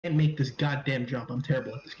can't make this goddamn jump. I'm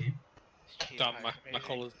terrible at this game. Damn, my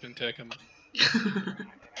collar's been taken.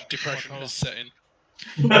 Depression is setting.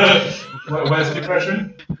 Where's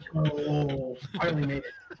depression? Oh, finally made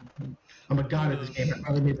it. I'm a god at this game. I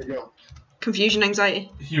finally made the jump. Confusion,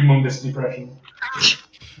 anxiety. Humongous depression.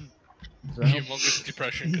 Humongous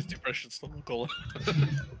depression, because depression's still my colour.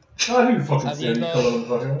 I didn't fucking see any colour on the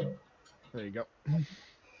fucker. There you go.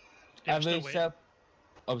 I'm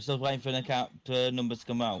still waiting for the numbers to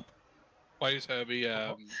come out. Why is Herbie?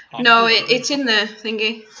 No, it's in the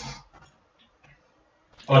thingy.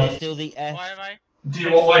 It's still the F. Why am I? Do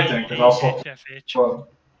you want white then? Because I'll swap. Well,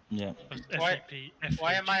 yeah.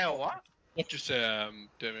 Why am I a what? What you say,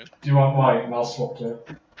 Damien? do you want white and I'll swap to?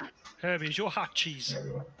 Herbie, is your hat cheese?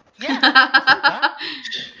 Yeah.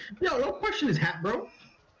 No, don't question his hat, bro.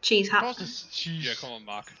 Cheese Of hat. course it's cheese. Yeah, come on,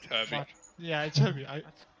 Mark. Herbie. Yeah, it's Herbie.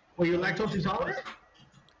 Well, you're lactose intolerant?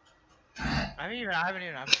 I haven't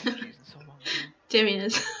even had cheese in so long. Damien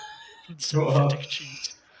is. Synthetic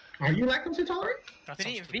cheese. Are you lactose intolerant? That Been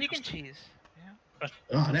sounds eating vegan disgusting. cheese.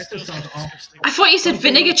 Oh, that just sounds awful. I thought you said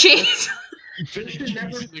vinegar cheese. There should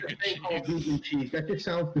never be a thing called vegan cheese. That just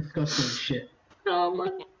sounds disgusting as shit. Oh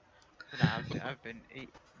man. Nah, I've been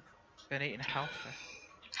eating healthy.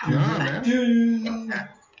 Nah, man.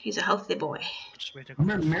 He's a healthy boy. Just wait a I'm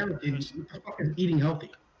not married, dude. What the fuck is eating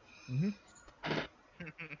healthy?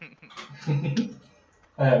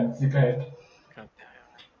 Ziphead.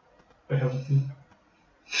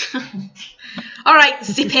 Alright,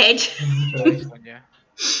 ziphead. Ziphead. Yeah.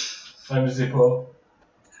 I'm Zippo.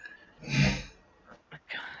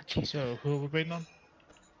 So, who are we waiting on?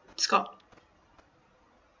 Scott.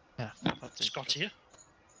 Yeah. Scott's here.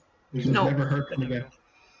 We've No. never heard from again.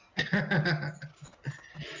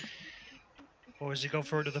 Or has he gone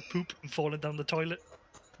further to poop and fallen down the toilet?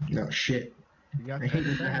 No shit. You got I hate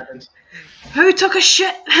when that happens. Who took a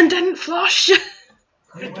shit and didn't flush?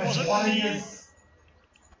 It wasn't me.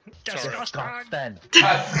 Disgusting. Then.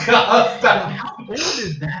 How old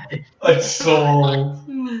is that? It's so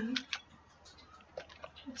old.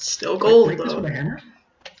 Still gold Break this though. with a hammer?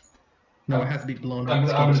 No, it has to be blown I'm up.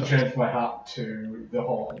 going to change my hat to the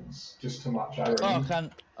horns just to match Irene. Oh,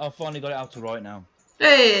 I finally got it out to right now.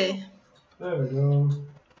 Hey. There we go.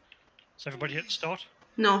 Is everybody hit start?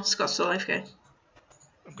 No, Scott's still AFK.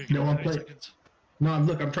 I'm gonna give No, it I'm 30 playing. seconds. No,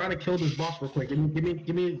 look, I'm trying to kill this boss real quick. Give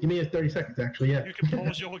me a 30 seconds, actually, yeah. You can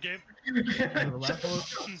pause your game.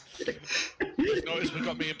 Notice we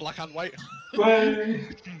got me in black and white. Way.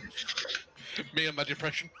 Me and my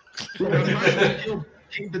depression. Look, I'm trying to kill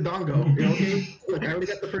King Dodongo, you know, okay? Look, I already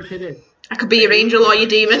got the first hit in. I could be your angel or your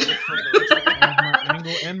demon. my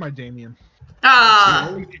Angle and my Damien.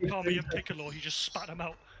 Ah. You call me a Piccolo, he just spat him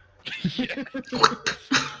out.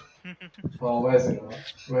 Well, where's it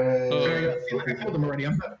at? I killed him already,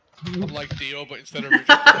 I'm not... I'm like Dio, but instead of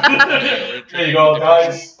There you go,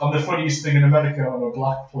 guys. I'm the funniest thing in America. I'm a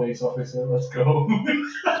black police officer. Let's go.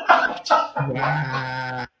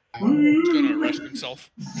 Wow. He's gonna arrest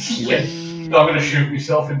himself. Yes. I'm going to shoot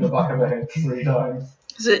myself in the back of the head 3 times.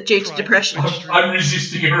 Is it due to depression? I'm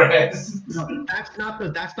resisting arrest. No, that's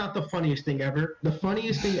not the funniest thing ever. The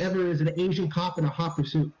funniest thing ever is an Asian cop in a hot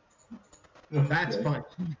pursuit. That's Okay. fun.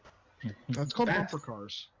 That's called That's- bumper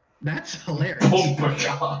cars. That's hilarious. Bumper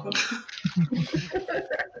car.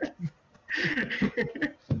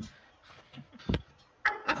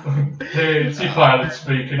 Hey, it's the pilot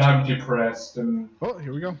speaking. I'm depressed and Oh,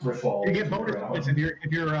 here we go. reformed. You get bonus points if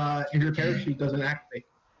your parachute doesn't activate.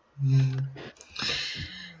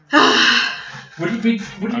 Would you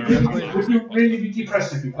really be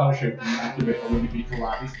depressed if your parachute didn't activate, or would you be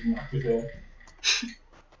glad it didn't activate?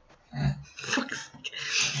 Fuck's sake.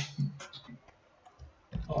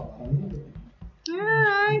 Oh,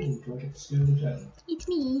 Hi. do I get to steal the jet? It's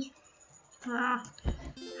me. Ah.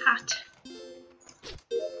 Hat.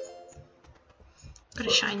 Gotta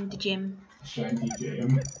shine the gym. Shiny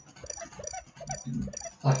game.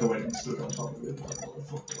 Like I went and stood on top of it, like, what the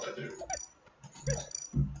fuck do I do?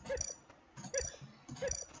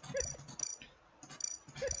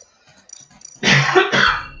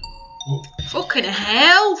 Fucking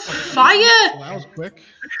hell! Fire! Well, that was quick.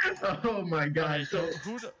 Oh my god. So,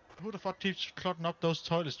 who the fuck keeps clogging up those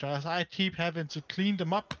toilets, Charles? I keep having to clean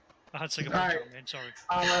them up. I had to take a Alright. picture, man, sorry.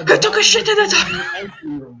 I took a shit in the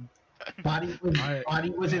toilet! Body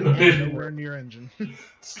was in Nowhere near engine.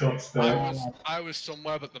 Stop, stop. I was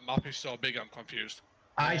somewhere, but the map is so big, I'm confused.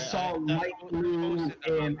 I saw light blue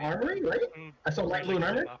in armory, right? I saw light blue in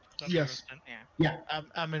armory? Yes. Yeah.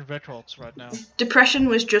 I'm in red rods right now. Depression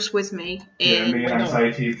was just with me. Yeah, me and Wait, no.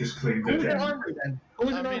 anxiety have just cleaned Who the was in gym. armory then? Who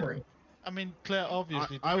was in I mean- armory? I mean, Claire,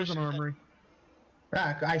 obviously. I was in armory.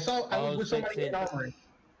 I saw. I was with somebody in armory.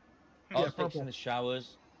 I was purple. fixing the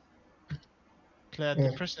showers. Claire, Yeah.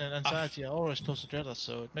 depression and anxiety are always close together,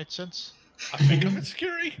 so it made sense. I think I'm in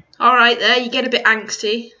security. Alright there, you get a bit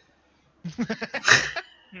angsty.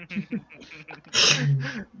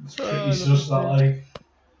 It's just that, like.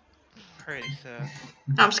 Pretty so.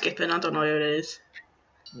 I'm skipping, I don't know who it is.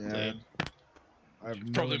 Yeah. I have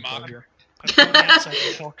no Probably info Mark. here. I'm going inside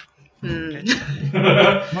the clock.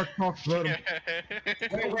 Hmm. Mark Fox wrote him.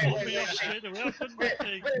 Wait.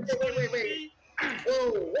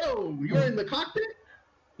 Whoa, you're in the cockpit?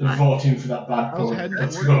 They're voting for that bad I was boy. heading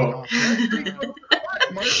Let's to go. work.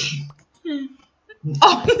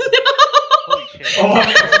 Oh Holy shit. Oh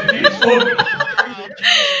my god.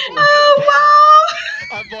 no! Oh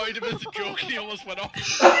I voided him as a joke. He almost went off.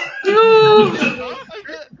 wow!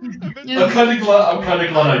 I'm kind of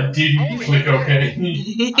glad I didn't click OK. I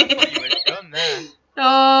thought you were done there.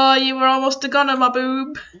 Oh, you were almost a goner, my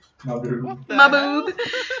boob. No, dude. What the My hell? boob.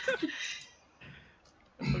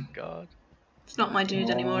 Oh god. It's not my dude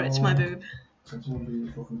anymore, it's my boob. Can someone do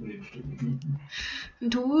the fucking bridge, dude?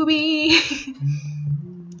 Doobie.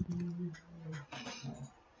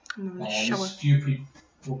 I'm in the Oh, shower. this stupid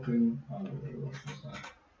fucking.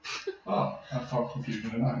 Oh, I found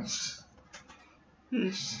confusion and angst. Hmm.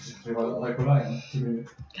 It's exactly like what I am. 2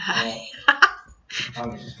 minutes. Hi. I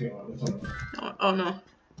was just getting out of the tunnel. Oh no,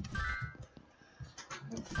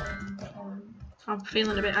 And find that iron. I'm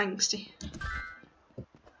feeling a bit angsty.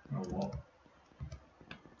 Oh, what?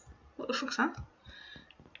 What the fuck's that?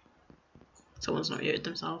 Someone's not muted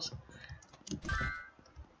themselves.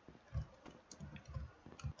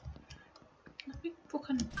 Let me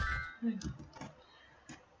fucking. There we go.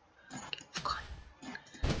 Fuck on.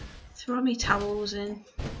 Throw me towels in.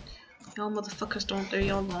 Y'all motherfuckers don't do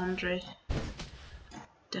your laundry.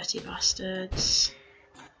 Dirty bastards.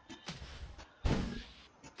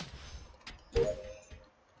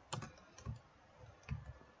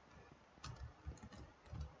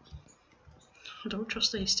 I don't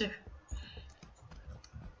trust these two.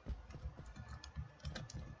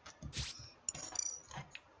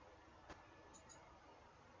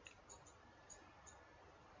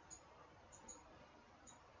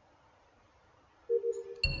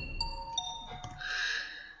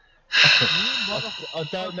 I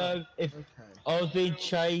don't know if Okay. I was being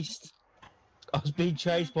chased. I was being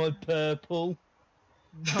chased by purple.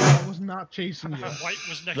 No, I was not chasing you. White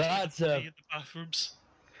was next That's to a- me in the bathrooms.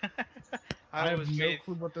 I have was no with,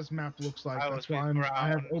 clue what this map looks like. I That's was why with I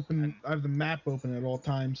have Brown I have the map open at all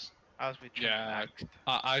times. I was with Yeah, Trump.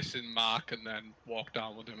 I seen Mark and then walked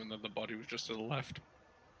down with him, and then the body was just to the left.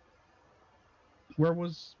 Where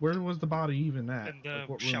was the body even at? In the Like,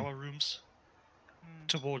 what room? shower rooms. Hmm.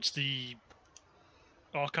 Towards the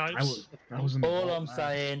archives. I was in the All vault, I'm man.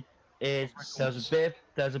 saying is there's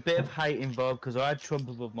a bit of hate involved because I had Trump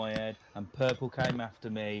above my head and purple came after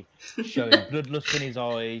me, showing bloodlust in his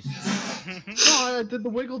eyes. No, I did the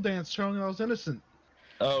wiggle dance showing I was innocent.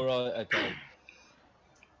 Oh right, okay.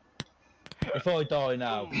 If I die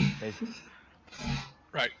now, there's-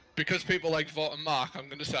 Right, because people like voting Mark, I'm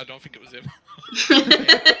gonna say I don't think it was him.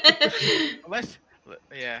 Unless,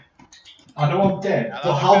 yeah. I know I'm dead, I'm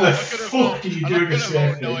but not how gonna- the I'm not gonna vote- fuck are you I'm doing not this gonna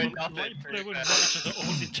vote thing? knowing nothing. Light blue and white are the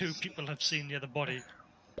only two people I've seen near the body.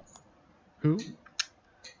 Who?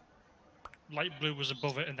 Light blue was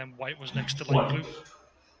above it, and then white was next to What? light blue.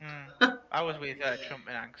 Hmm. I was with Trump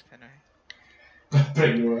and Angst anyway. I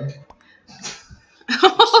bet you were.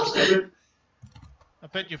 I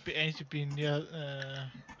bet you've been near.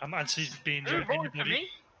 I'm actually being Who near voted for anybody. me?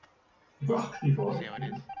 Fuck, you We'll both. see how it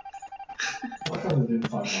is. Why can't I didn't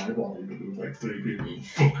find my body, but there was like 3 people in the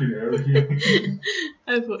fucking area.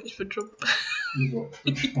 I voted for Trump. You got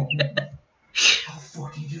how the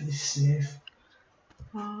fuck do you do this safe?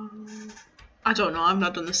 I don't know, I've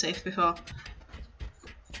not done the safe before.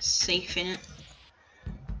 Safe in it.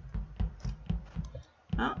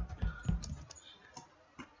 Oh.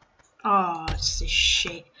 Oh, it's this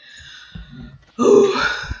shit. Ooh.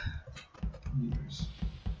 Years.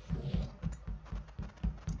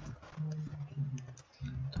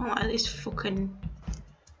 Don't like this fucking.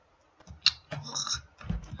 Ugh.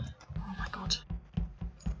 Oh my god.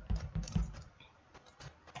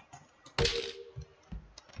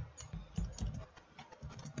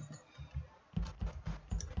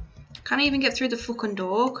 Can't even get through the fucking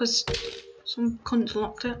door because some cunt's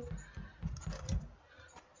locked it.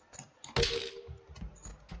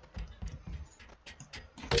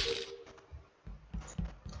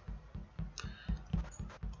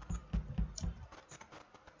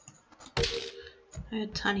 I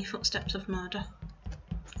heard tiny footsteps of murder.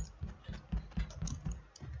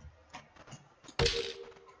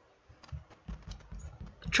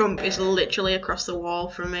 Trump is literally across the wall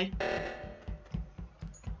from me.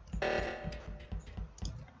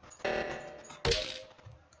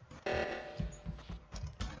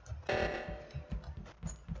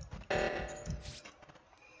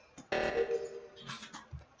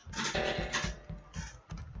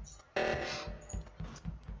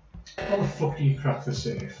 How the fuck do you crack the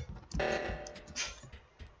safe?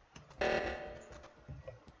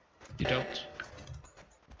 You don't.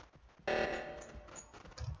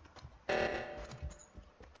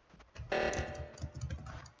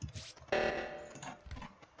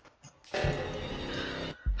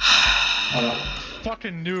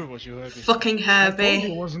 Fucking knew it was you, Herbie. Fucking I told you it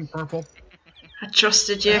Herbie. wasn't purple. I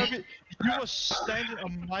trusted you. Herbie, you were standing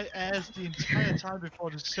on my ass the entire time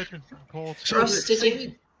before the second report. Trusted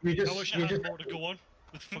you. You I wish I you had just more to go on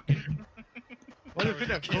with fucking. Well, I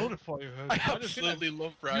think I voted for you, Herbie. I Why do you think absolutely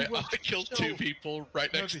love Riot. were I killed so- 2 people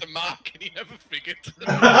right next to Mark, and he never figured.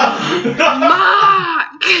 Mark!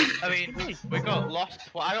 I mean, we got lost.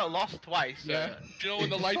 I got lost twice. So. Yeah. Do you know when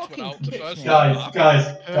the lights went out the first Guys, time?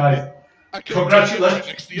 guys, I killed 2 people right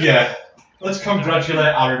next to you. yeah. Let's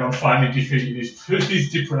congratulate Aaron on finally defeating his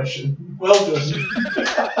depression. Well done.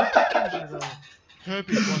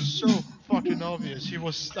 Herbie was so fucking obvious. He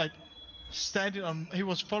was like standing on. He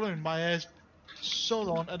was following my ass so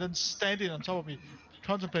long, and then standing on top of me,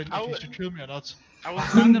 contemplating if he should kill me or not. I was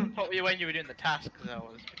standing on top of you when you were doing the task because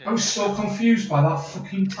I was so confused by that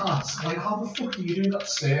fucking task. Like, how the fuck do you do that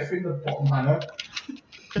safe in the bottom hanger?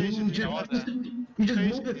 Basically, you just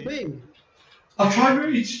move the thing. I tried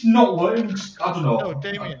it, it's not working. I don't know. no,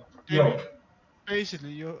 Damien. Yo.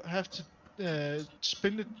 Basically, you have to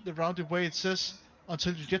spin it around the way it says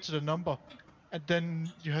until you get to the number, and then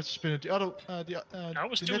you have to spin it the other. I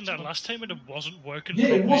was the doing next that one. last time and it wasn't working. Yeah, it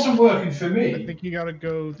properly. wasn't working for I me. think you gotta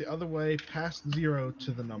go the other way past 0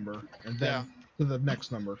 to the number, and then to the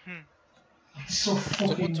next number. It's so So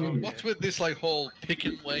fucking weird. what's with this like whole pick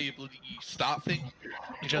and play bloody start thing?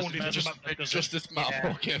 Only the map that does Just it. this map.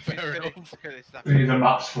 Yeah. Okay, fair enough. The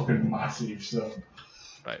map's fucking massive, so.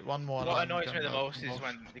 Right, one more. What and I'm annoys me done the now. most is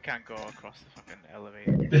when you can't go across the fucking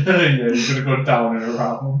elevator. Yeah, you're gonna go down and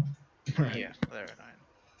around. Right. Yeah, they're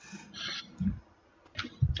annoying.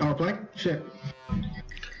 Oh, blank? Shit.